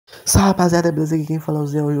Salve rapaziada, beleza? Aqui quem fala é o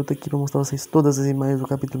Zé. Hoje eu tô aqui pra mostrar pra vocês todas as imagens do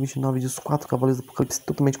capítulo 29 dos 4 Cavaleiros do Apocalipse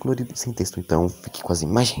totalmente coloridos, sem texto. Então fique com as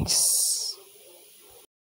imagens.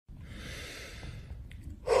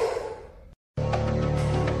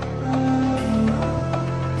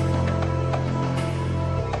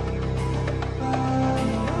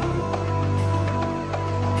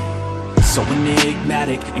 So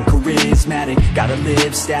enigmatic and charismatic, gotta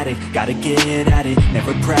live static, gotta get at it,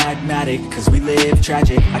 never pragmatic, cause we live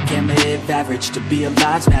tragic. I can't live average, to be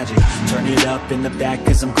alive's magic. Turn it up in the back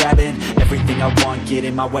cause I'm grabbing everything I want, get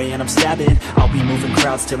in my way and I'm stabbing. I'll be moving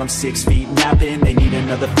crowds till I'm 6 feet napping. They need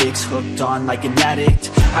another fix, hooked on like an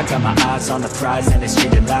addict. I got my eyes on the prize and it's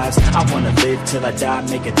changing lives. I wanna live till I die,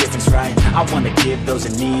 make a difference, right? I wanna give those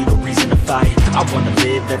in need a reason to fight. I wanna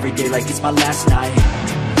live every day like it's my last night.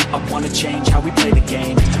 I wanna change how we play the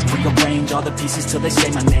game, rearrange all the pieces till they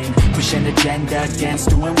say my name, push an agenda against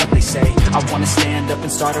doing what they say. I wanna stand up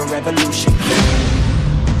and start a revolution.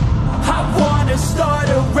 I wanna start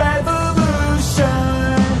a revolution.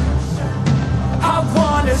 I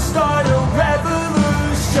wanna start a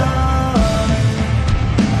revolution.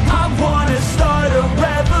 I wanna start a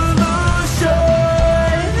revolution.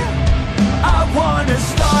 I wanna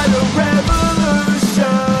start a revolution.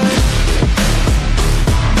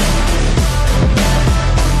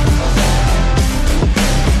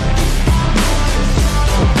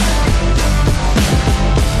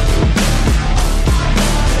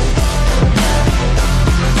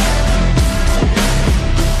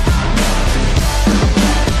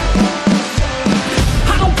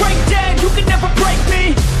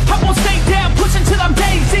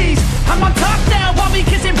 I'm on top now, I'll be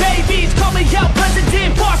kissing babies. Call me out,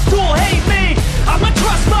 president, boss tool, hate me. I'ma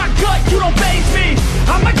trust my gut, you don't faze me.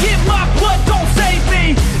 I'ma give my blood, don't save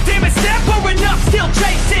me. Damn it's never enough, still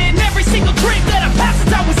chasing every single dream that I've had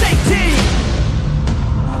since I was 18.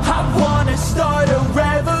 I wanna start a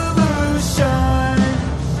revolution.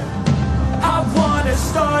 I wanna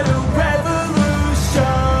start a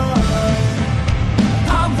revolution.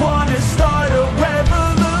 I wanna start a revolution.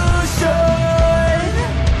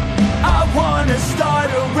 I wanna start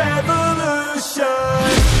a revolution.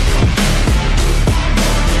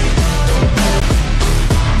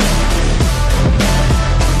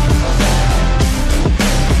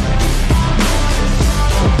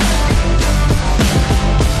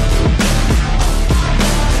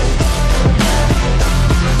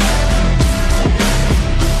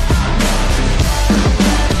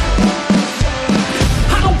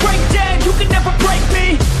 I don't break down, you can never break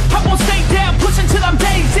me. I won't stay down, pushing till I'm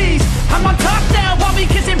daisies. I'm on top now, I'll be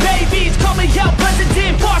kissing babies. Call me out,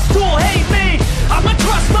 president, boss tool, hate me. I'ma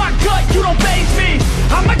trust my gut, you don't faze me.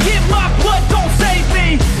 I'ma give my blood, don't save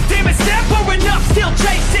me. Damn it's never enough, still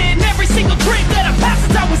chasing every single dream that I've had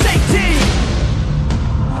since I was 18.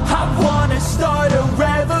 I wanna start a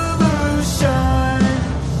revolution.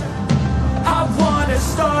 I wanna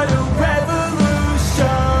start a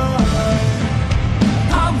revolution.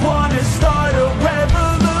 I wanna start a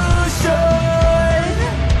revolution.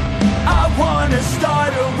 I wanna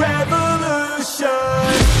start a revolution.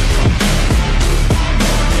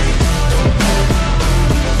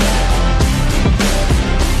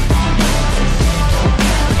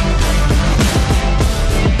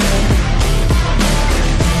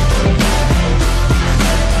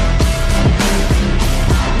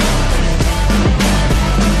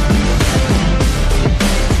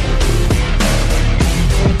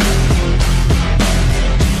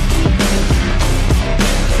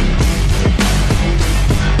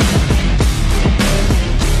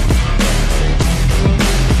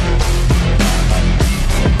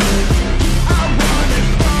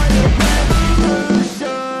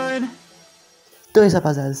 Então é isso,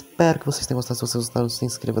 rapaziada, espero que vocês tenham gostado. Se vocês gostaram, se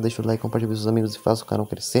inscreva, deixa o like, compartilhe com seus amigos e faça o canal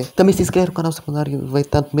crescer. Também se inscreva no canal secundário, vai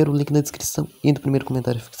estar no primeiro link na descrição e no primeiro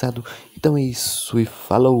comentário fixado. Então é isso e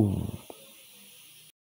falou!